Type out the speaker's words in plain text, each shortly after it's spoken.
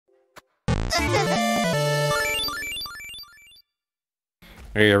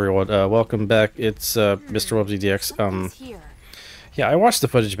Hey everyone, welcome back. It's Mr. WubsyDX. Yeah, I watched the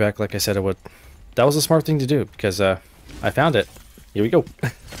footage back like I said I would. That was a smart thing to do because I found it. Here we go.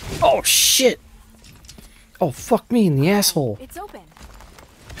 Oh shit! Oh fuck me in the asshole. It's open.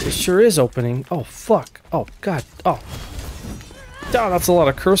 It sure is opening. Oh fuck. Oh god. Oh. Oh, that's a lot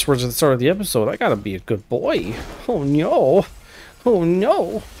of curse words at the start of the episode. I gotta be a good boy. Oh no. Oh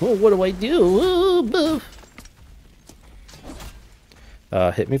no. Oh, what do I do?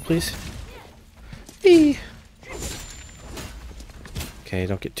 Hit me, please. Eee. Okay,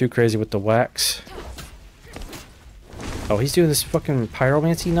 don't get too crazy with the wax. Oh, he's doing this fucking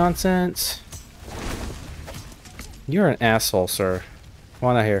pyromancy nonsense. You're an asshole, sir. Come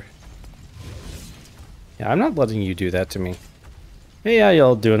on out here. Yeah, I'm not letting you do that to me. Hey, how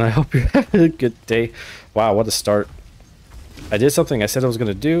y'all doing? I hope you're having a good day. Wow, what a start. I did something I said I was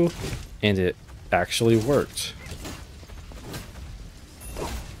gonna do, and it actually worked.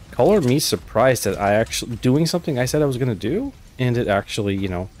 Color me surprised that I actually doing something I said I was gonna do, and it actually, you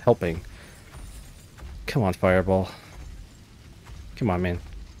know, helping. Come on, Fireball. Come on, man.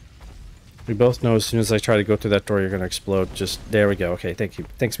 We both know as soon as I try to go through that door, you're gonna explode. Just there we go. Okay, thank you.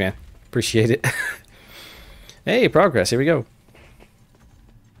 Thanks, man. Appreciate it. Hey, progress. Here we go.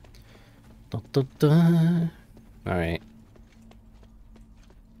 Dun, dun, dun. All right.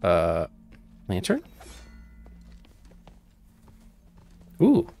 Lantern.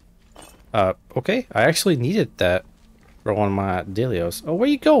 Ooh. Okay. I actually needed that for one of my dealios. Oh, where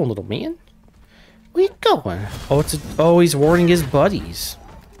you going, little man? Where you going? Oh, oh, he's warning his buddies.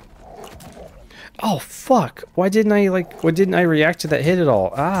 Oh, fuck. Why didn't I react to that hit at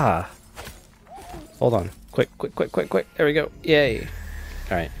all? Ah. Hold on. Quick. There we go. Yay.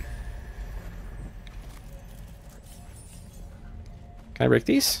 Alright. Can I break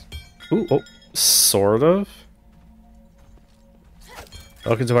these? Ooh, oh. Sort of.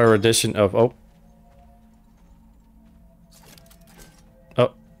 Welcome to my rendition of... Oh.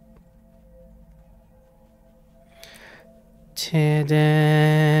 Oh. Ta-da!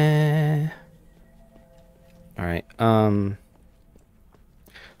 Alright,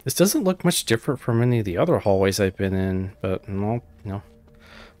 this doesn't look much different from any of the other hallways I've been in, but no,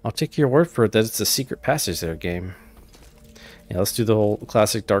 I'll take your word for it that it's a secret passage there, game. Yeah, let's do the whole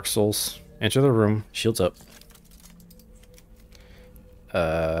classic Dark Souls. Enter the room, shields up.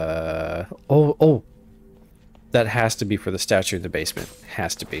 Oh. That has to be for the statue in the basement.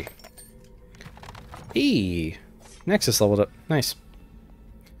 Has to be. Eee! Nexus leveled up. Nice.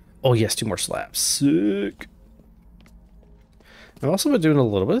 Oh yes, 2 more slabs. Sick. I've also been doing a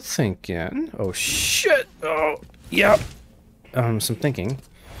little bit of thinking. Oh shit! Oh, yeah. Some thinking.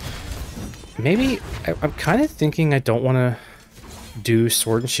 Maybe I'm kind of thinking I don't want to do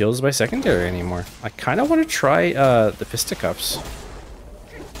Sword and Shield as my secondary anymore. I kind of want to try the fisticuffs.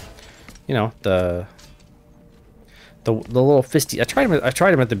 You know, the little fisty. I tried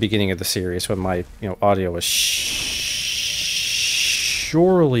them at the beginning of the series when my audio was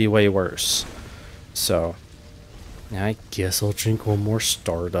surely way worse. So I guess I'll drink one more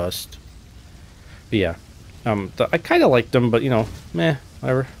Stardust. But yeah, I kind of liked them, but meh,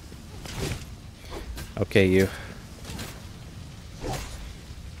 whatever. Okay, you.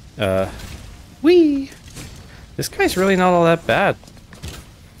 Wee. This guy's really not all that bad.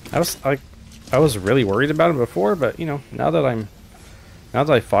 I was really worried about him before, but now that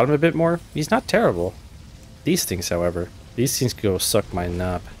I fought him a bit more, he's not terrible. These things, however, can go suck my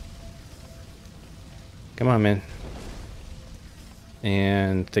knob. Come on, man.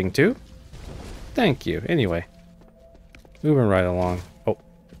 And thing 2. Thank you. Anyway, moving right along.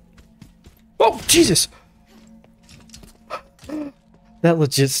 Oh, Jesus! That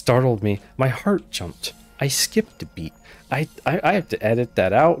legit startled me. My heart jumped. I skipped a beat. I have to edit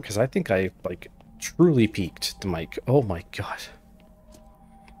that out because I think I truly peaked the mic. Oh my god.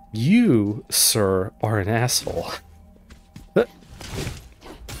 You, sir, are an asshole.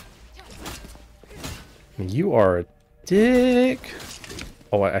 You are a dick.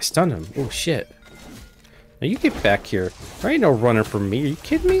 Oh, I stunned him. Oh shit. Now you get back here. There ain't no running from me. Are you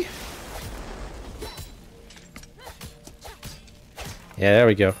kidding me? Yeah, there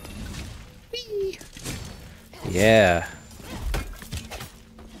we go. Whee! Yeah.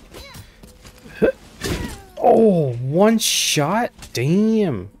 Oh, 1 shot?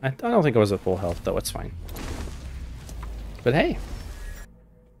 Damn. I don't think I was at full health, though. It's fine. But hey.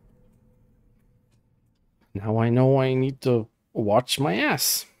 Now I know I need to watch my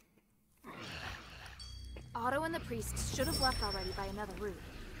ass. Otto and the priests should have left already by another route.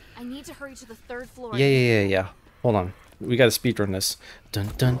 I need to hurry to the 3rd floor. Yeah. Hold on. We gotta speedrun this. Dun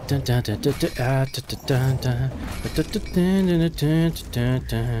dun dun dun dun dun dun dun dun dun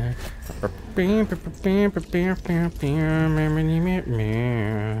dun.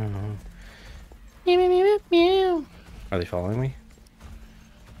 Are they following me?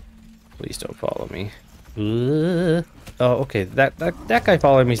 Please don't follow me. Oh, okay. That guy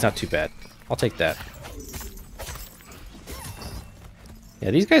following me is not too bad. I'll take that. Yeah,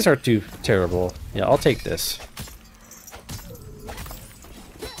 these guys aren't too terrible. Yeah, I'll take this.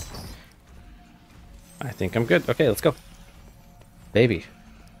 I think I'm good. Okay, let's go. Baby.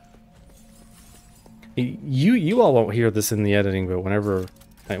 You all won't hear this in the editing, but whenever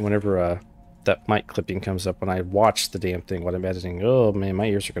that mic clipping comes up when I watch the damn thing while I'm editing, oh man, my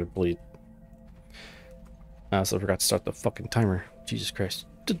ears are gonna bleed. I also forgot to start the fucking timer. Jesus Christ.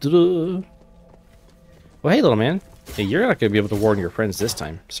 Well, hey, little man. Hey, you're not gonna be able to warn your friends this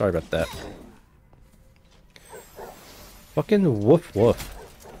time. Sorry about that. Fucking woof woof.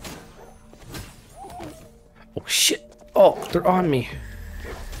 Oh shit! Oh, they're on me.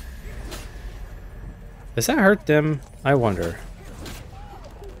 Does that hurt them? I wonder.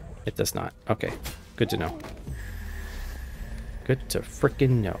 It does not. Okay, good to know. Good to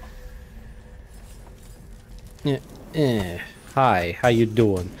frickin' know. Hi, how you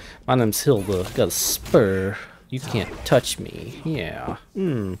doing? My name's Hilda. Got a spur. You can't touch me. Yeah.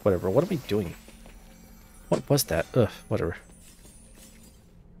 Whatever. What am I doing? What was that? Ugh, whatever.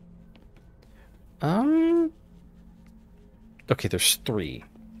 Okay, there's 3.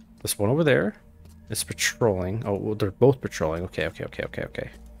 This one over there is patrolling. Oh, well, they're both patrolling. Okay.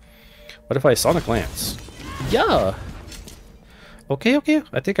 What if I Sonic Lance? Yeah. Okay.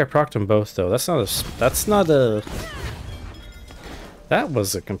 I think I procced them both though. That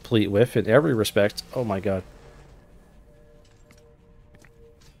was a complete whiff in every respect. Oh my god.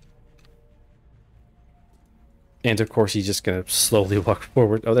 And of course he's just gonna slowly walk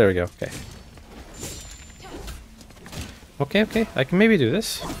forward. Oh, there we go. Okay. I can maybe do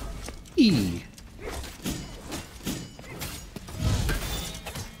this. E.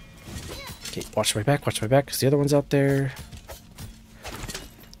 Okay, watch my back, because the other one's out there.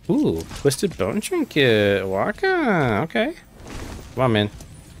 Ooh, Twisted Bone Trinket. Waka. Okay. Come on, man.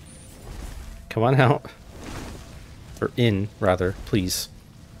 Come on out. Or in, rather, please.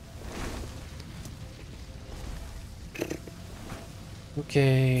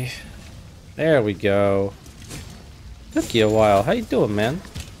 Okay. There we go. Took you a while. How you doing, man?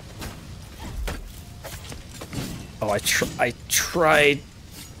 Oh, I tried.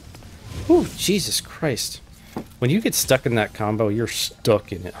 Ooh, Jesus Christ. When you get stuck in that combo, you're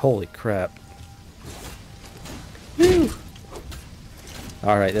stuck in it. Holy crap. Woo!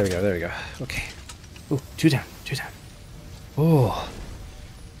 Alright, there we go. Okay. Ooh, 2 down. Oh.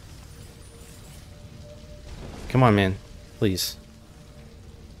 Come on, man. Please.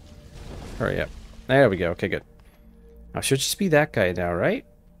 Hurry up. There we go. Okay, good. I should just be that guy now, right?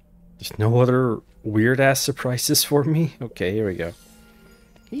 There's no other weird-ass surprises for me? Okay, here we go.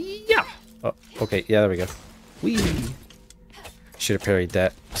 Yeah! Oh, okay, yeah, there we go. Whee! Should have parried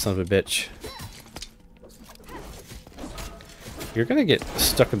that, son of a bitch. You're gonna get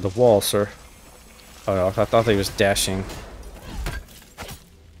stuck in the wall, sir. Oh no, I thought he was dashing.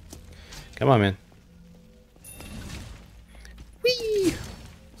 Come on, man. Whee!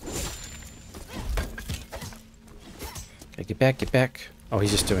 Okay, get back. Oh,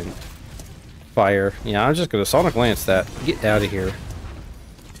 he's just doing fire. Yeah, I'm just gonna Sonic Lance that. Get out of here.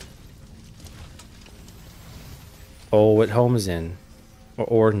 Oh, it homes in.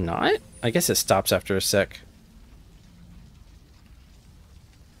 Or not? I guess it stops after a sec.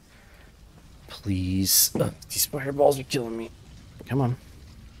 Please. These fireballs are killing me. Come on.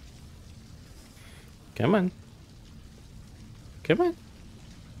 Come on.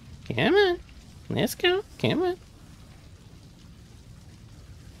 Let's go. Come on.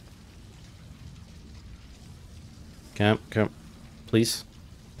 Come. Please.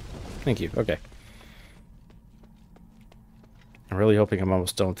 Thank you. Okay. I'm really hoping I'm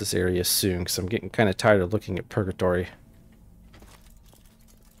almost done with this area soon, because I'm getting kind of tired of looking at Purgatory.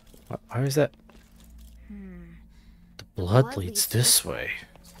 Why is that? The blood leads this way.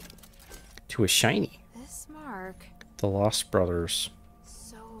 To a shiny. This mark. The Lost Brothers.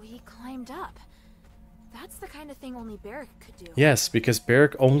 So he climbed up. That's the kind of thing only Barrick could do. Yes, because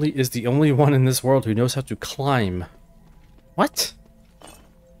Barrick is the only one in this world who knows how to climb. What?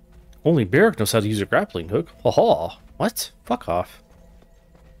 Only Barrick knows how to use a grappling hook. Haha. What? Fuck off.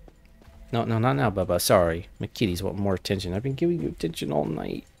 No, not now, Bubba. Sorry. My kitties want more attention. I've been giving you attention all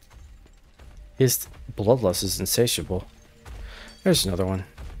night. His bloodlust is insatiable. There's another one.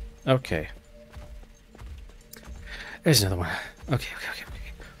 Okay. There's another one. Okay.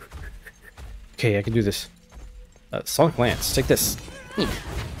 Okay, I can do this. Sonic Lance, take this.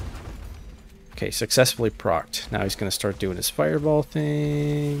 Okay, successfully procced. Now he's gonna start doing his fireball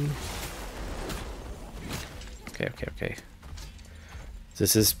thing. Okay.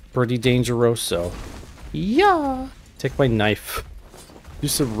 This is pretty dangerous, so... Yeah! Take my knife. Do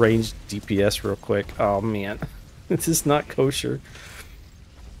some ranged DPS real quick. Oh, man. This is not kosher.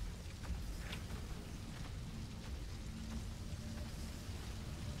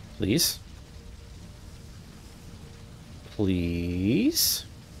 Please? Please?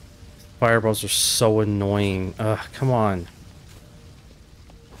 Fireballs are so annoying. Ugh, come on.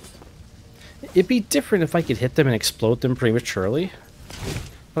 It'd be different if I could hit them and explode them prematurely,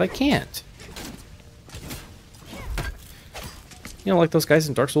 but I can't. You know, like those guys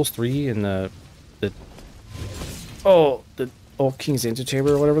in Dark Souls 3 and the Old King's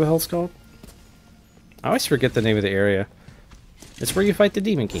Antechamber or whatever the hell it's called. I always forget the name of the area. It's where you fight the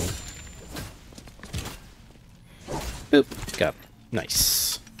Demon King. Boop, got him.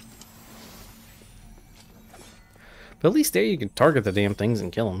 Nice. But at least there you can target the damn things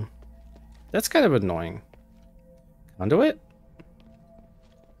and kill them. That's kind of annoying. Conduit?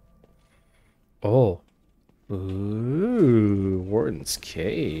 Oh. Ooh, Warden's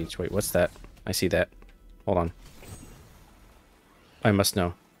Cage. Wait, what's that? I see that. Hold on. I must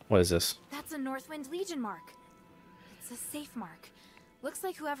know. What is this? That's a Northwind Legion mark. It's a safe mark. Looks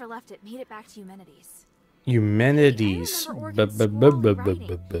like whoever left it made it back to Eumenides. Eumenides.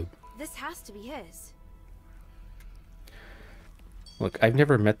 This has to be his. Look, I've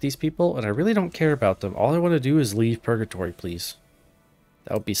never met these people, and I really don't care about them. All I want to do is leave Purgatory, please.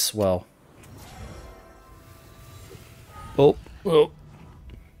 That would be swell. Oh.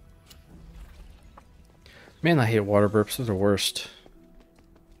 Man, I hate water burps. They're the worst.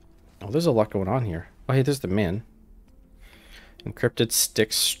 Oh, there's a lot going on here. Oh, hey, there's the man. Encrypted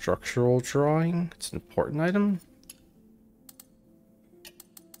stick structural drawing. It's an important item.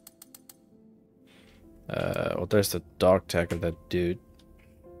 Well, there's the dog tag of that dude.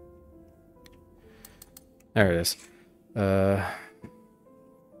 There it is.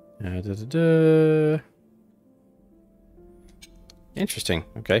 Interesting.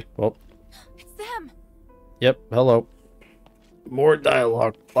 Okay, well. It's them. Yep, hello. More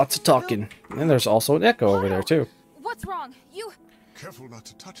dialogue. Lots of talking. And there's also an echo over there, too. What's wrong? You... Careful not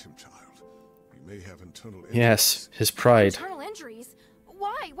to touch him, child. He may have internal injuries. Yes, his pride. Internal injuries?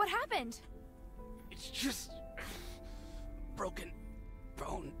 Why? What happened? It's just... broken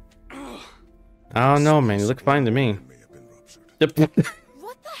bone. I don't know, man. You look fine to me. May have been ruptured.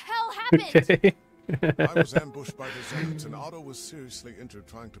 What the hell happened? Okay. I was ambushed by the Zealots, and Otto was seriously injured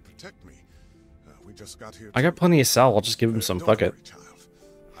trying to protect me. We just got here. I got plenty of sal. I'll just give him some. Don't Fuck it. worry, child.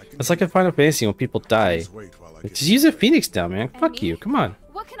 It's like in Final Fantasy when people die. Just use a phoenix down, man. Fuck you. Come on.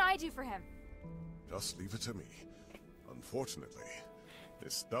 What can I do for him? Just leave it to me. Unfortunately,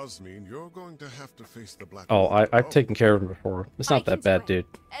 this does mean you're going to have to face the Black. Oh, Warden I've alone. taken care of him before. It's not that bad, dude.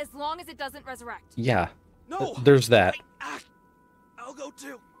 As long as it doesn't resurrect. Yeah. No! There's that. I'll go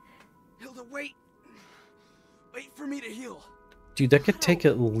too. Hilda, wait. Wait for me to heal. Dude, that could take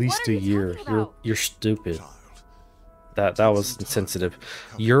at least a year. You're stupid. Child, That was insensitive.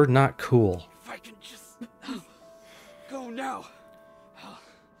 You're not cool. If I can just go now,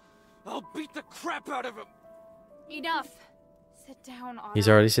 I'll beat the crap out of him. Enough. Sit down, Otto. He's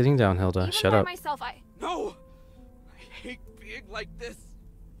already sitting down, Hilda. Even Shut by up. Myself, No! I hate being like this.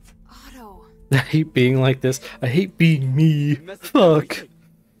 Otto. I hate being like this. I hate being me. Fuck. That's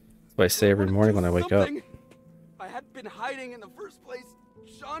what I say every morning when I wake up. If I hadn't been hiding in the first place,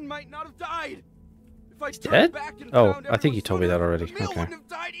 Sean might not have died. If I turned Dead? back and Oh, found I think you everyone told me that sooner, already. Emil Okay. wouldn't have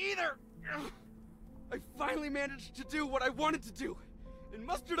died either. I finally managed to do what I wanted to do and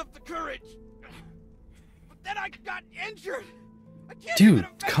mustered up the courage. But then I got injured. I can't Dude, even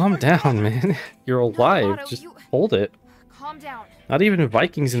avenge calm my down, brother. man. You're alive. Otto, Just you- hold it. Calm down. Not even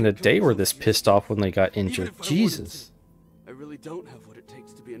Vikings in the day were this pissed off when they got Even injured. if I wanted Jesus. to, I really don't have what it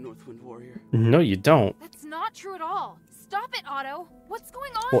takes to be a Northwind warrior. No, you don't. That's not true at all. Stop it, Otto. What's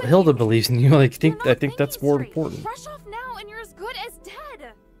going on? Well, with Hilda you? believes in you. I You're think not that's thinking more straight. important. Brush off now, and you're as good as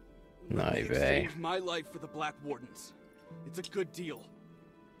dead. Let me Naive. exchange my life for the Black Wardens. It's a good deal.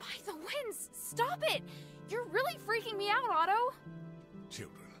 By the winds, stop it! You're really freaking me out, Otto.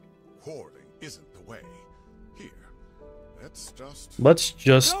 children, hoarding isn't the way. Here, let's just. Let's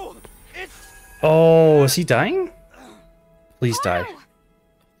just... No, it's Oh, is he dying? Please die. Otto!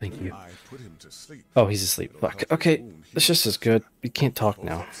 Thank you. I put him to sleep. Oh, he's asleep. Fuck. Okay, it's just as good. We can't talk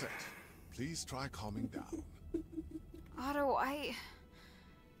now. Upset. Please try calming down. Otto,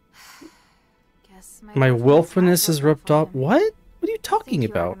 Guess My willfulness is ripped off. off. What? What are you talking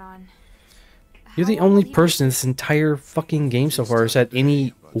about? You're the only person in this entire fucking game so far who's had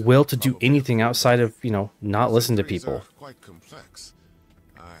any will to do anything outside of, you know, not listen to people. Quite complex.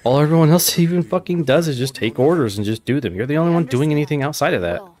 All everyone else even fucking does is just take orders and just do them. You're the only one doing anything outside of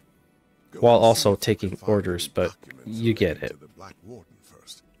that. While also taking orders, but you get it.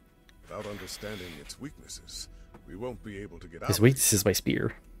 Without understanding its weaknesses, we won't be able to get out. His weakness is my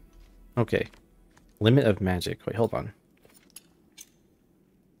spear. Okay. Limit of magic. Wait, hold on.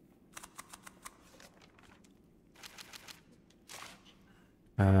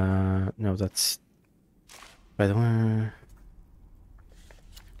 No, that's... By the way...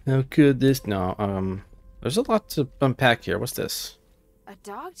 How could this... No, there's a lot to unpack here. What's this? A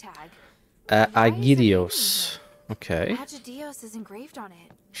dog tag? Agidios. Okay. Agidios is engraved on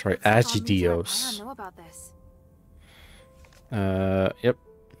it. Sorry, Looks like all mutants Agidios. around know about this. Yep.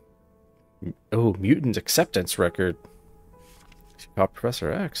 Oh, mutant acceptance record. Got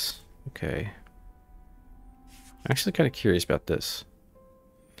Professor X. Okay. I'm actually kind of curious about this.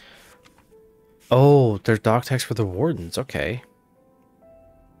 Oh, there's dog tags for the wardens. Okay.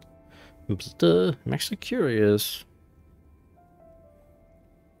 I'm actually curious.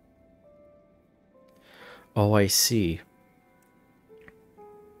 Oh, I see.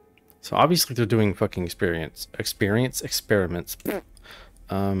 So obviously they're doing fucking experiments.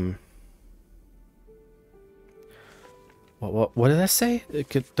 What did I say?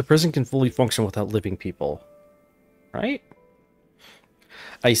 The prison can fully function without living people, right?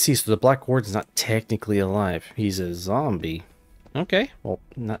 I see. So the Black Warden's not technically alive. He's a zombie. Okay. Well,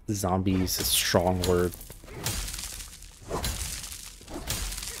 not zombies. A strong word.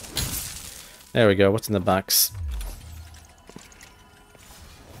 There we go. What's in the box?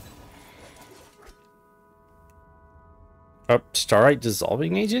 Oh, Starlight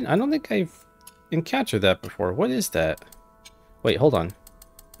Dissolving Agent? I don't think I've encountered that before. What is that? Wait, hold on.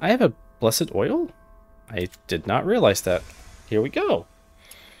 I have a Blessed Oil? I did not realize that. Here we go.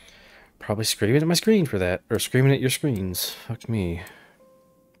 Probably screaming at my screen for that. Or screaming at your screens. Fuck me.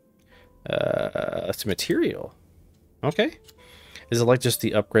 It's a material. Okay. Is it like just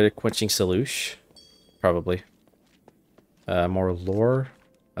the upgraded quenching solution? Probably. More lore.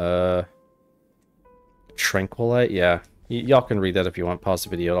 Tranquilite? Yeah. Y'all can read that if you want. Pause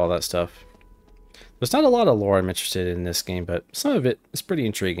the video, all that stuff. There's not a lot of lore I'm interested in this game, but some of it is pretty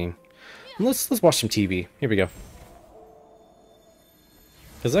intriguing. And let's watch some TV. Here we go.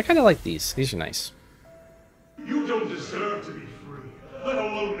 Because I kind of like these. These are nice. You don't deserve to be free, let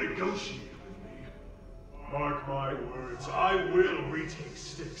alone negotiate with me. Mark my words, I will retake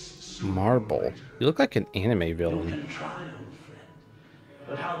Styx. Marble. You look like an anime You villain. can try, old friend.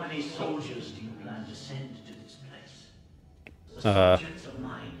 But how many soldiers do you plan to send to this place? The subjects of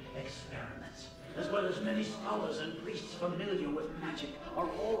my experiments, as well as many scholars and priests familiar with magic, are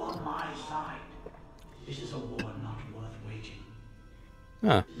all on my side. This is a war not worth waging.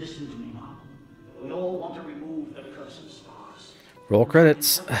 Huh. Listen to me, Mom. We all want to remove the curse of stars. Roll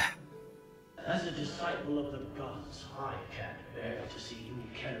credits. As a disciple of the gods, I can't bear to see you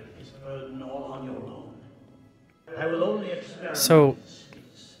carry this burden all on your own. I will only experiment with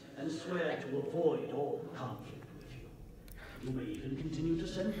Styx and swear to avoid all conflict with you. You may even continue to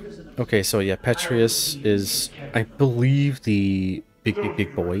send prisoners. Okay, so yeah, Petrius is, I believe, the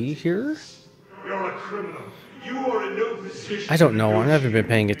big boy here. You're a criminal. You are in no position. I don't know. I haven't been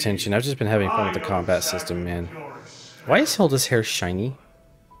paying attention. I've just been having fun with the combat system, man. Why is Hilda's hair shiny?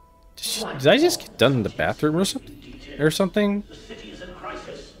 Did I just get done in the bathroom or something?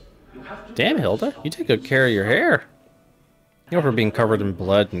 Damn, Hilda, you take good care of your hair. You know, for being covered in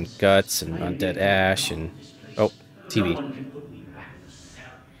blood and guts and undead ash and... Oh, TV.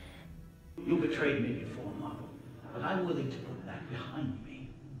 You betrayed me before, Marvel, but I'm willing to put that behind me.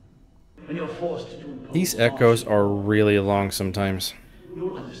 When you're forced to impose These echoes are really long sometimes.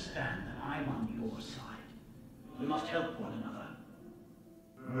 you'll understand that I'm on your side. We must help one another.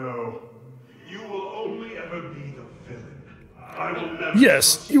 No. You will only ever be the villain. I will never...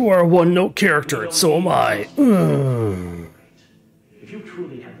 Yes, you are a one-note character, and so am I. If you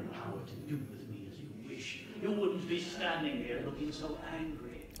truly had the power to do with me as you wish, you wouldn't be standing there looking so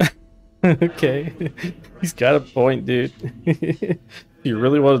angry. Okay. He's got a point, dude. If you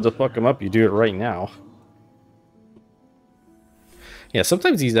really wanted to fuck him up, you do it right now. Yeah,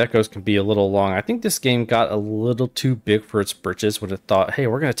 sometimes these echoes can be a little long. I think this game got a little too big for its britches when it thought, hey,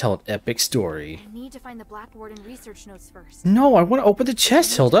 we're going to tell an epic story. I need to find the Black Warden research notes first. No, I want to open the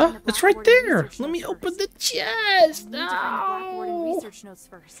chest, Hilda. It's right there. Let me open the chest. I need to find the Black Warden research notes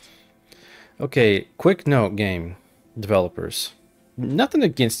first. Okay, quick note, game developers. Nothing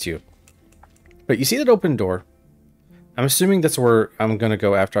against you. But you see that open door? I'm assuming that's where I'm going to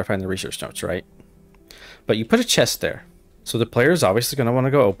go after I find the research notes, right? But you put a chest there. So the player is obviously going to want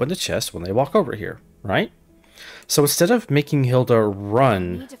to go open the chest when they walk over here, right? So instead of making Hilda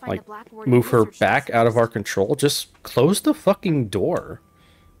run, like move her back out of our control, just close the fucking door.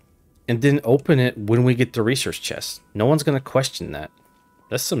 And then open it when we get the research chest. No one's going to question that.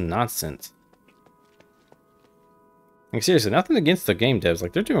 That's some nonsense. Like, seriously, nothing against the game devs.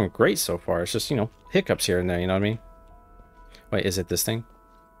 Like, they're doing great so far. It's just, you know, hiccups here and there, you know what I mean? Wait, is it this thing?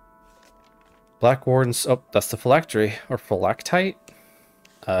 Black Wardens. Oh, that's the phylactery. Or phylactite?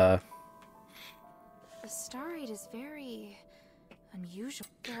 The starite is very unusual.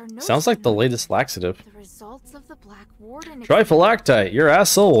 There are no Sounds like the latest laxative. The results of the Black Warden. Try phylactite. Your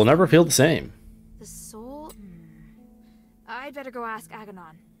asshole will never feel the same. The soul. I'd better go ask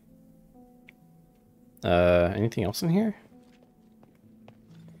Aganon. Anything else in here?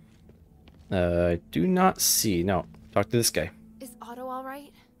 I do not see. No. Talk to this guy. Is Otto all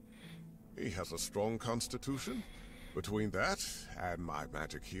right? He has a strong constitution. Between that and my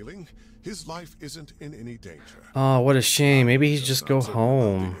magic healing, his life isn't in any danger. Oh, what a shame. Maybe he'd just go Not certain about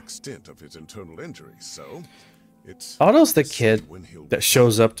home. the extent of his internal injuries, so it's Otto's the kid when he'll that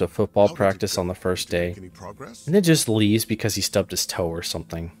shows up to football How did it practice go? on the first Did you day make any progress? and then just leaves because he stubbed his toe or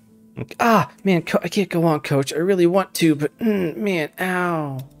something. Like, ah, man, I can't go on, coach. I really want to, but man,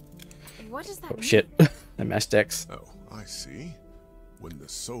 ow. What does that Oh, mean? shit. I mashed X. Oh, I see. When the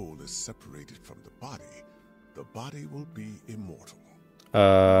soul is separated from the body will be immortal.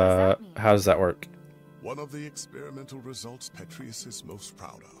 mean? How does that work? One of the experimental results Petrius is most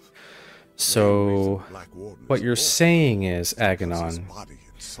proud of. So, what you're saying is, Aganon,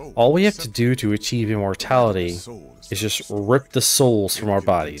 all we have to do to achieve immortality is just rip the souls from our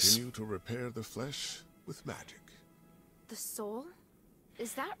bodies. Continue to repair the flesh with magic. The soul?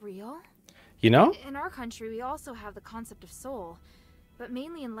 Is that real? You know? In our country, we also have the concept of soul, but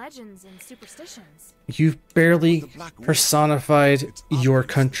mainly in legends and superstitions. You've barely personified your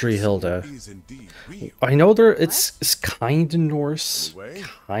country, Hilda. I know it's kinda Norse,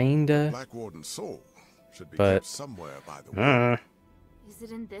 kinda, Black Warden's soul should be but kept somewhere by the way. Is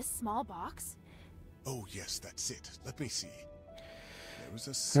it in this small box? Oh yes, that's it. Let me see.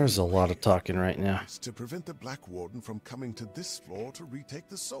 There's a lot of talking right now. It's to prevent the Black Warden from coming to this floor to retake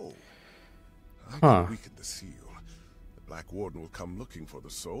the soul. I Huh. can weaken the seal. The Black Warden will come looking for the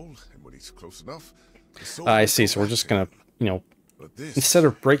soul, and when he's close enough, the soul I will see, go so we're back just to gonna, him. you know, But this instead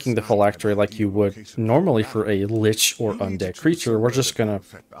of breaking the is not phylactery an like you ideal would location normally battle. for a lich or You need to undead choose creature, we're somewhere just that will gonna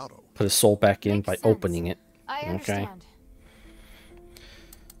affect Otto. put his soul back in Makes by sense. opening it. I Okay. understand.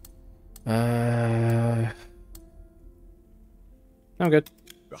 I'm good.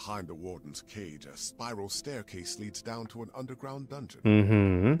 Behind the Warden's cage, a spiral staircase leads down to an underground dungeon.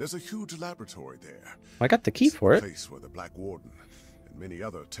 Mm-hmm. There's a huge laboratory there. I got the key It's for the it. place where the Black Warden and many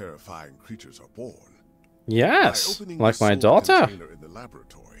other terrifying creatures are born. Yes, By opening like the my soul daughter. container in the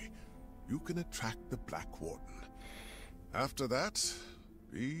laboratory, you can attract the Black Warden. After that,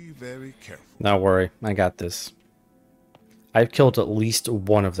 be very careful. Don't worry, I got this. I've killed at least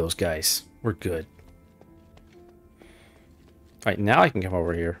one of those guys. We're good. Alright, now I can come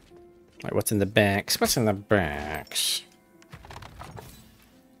over here. Alright, what's in the banks? What's in the banks?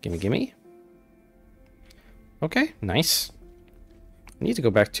 Gimme, gimme. Okay, nice. I need to go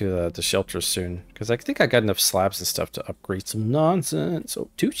back to the shelters soon, because I think I got enough slabs and stuff to upgrade some nonsense. Oh,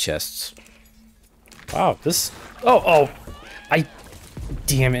 2 chests. Wow, this... Oh!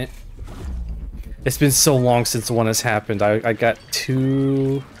 Damn it. It's been so long since one has happened. I got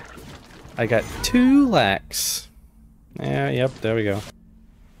 2... I got 2 lax. Yeah, yep, there we go.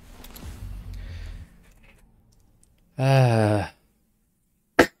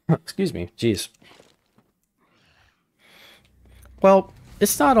 Excuse me, jeez. Well,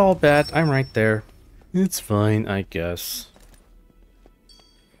 it's not all bad. I'm right there. It's fine, I guess.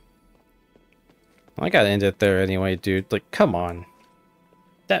 I gotta end it there anyway, dude. Like, come on.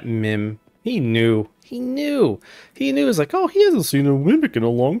 That Mim, he knew. He knew. He knew. He's like, oh, he hasn't seen a mimic in a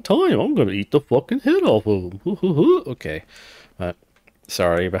long time. I'm gonna eat the fucking head off of him. Okay.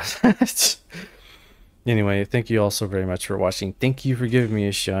 Sorry about that. Anyway, thank you all so very much for watching. Thank you for giving me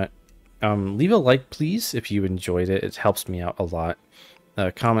a shot. Leave a like, please, if you enjoyed it. It helps me out a lot.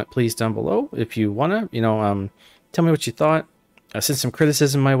 Comment, please, down below if you wanna. You know, tell me what you thought. Send some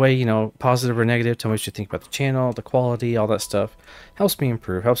criticism my way, you know, positive or negative. Tell me what you think about the channel, the quality, all that stuff. Helps me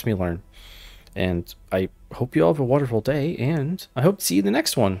improve, helps me learn. And I hope you all have a wonderful day, and I hope to see you in the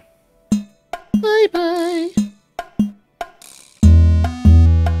next one. Bye-bye.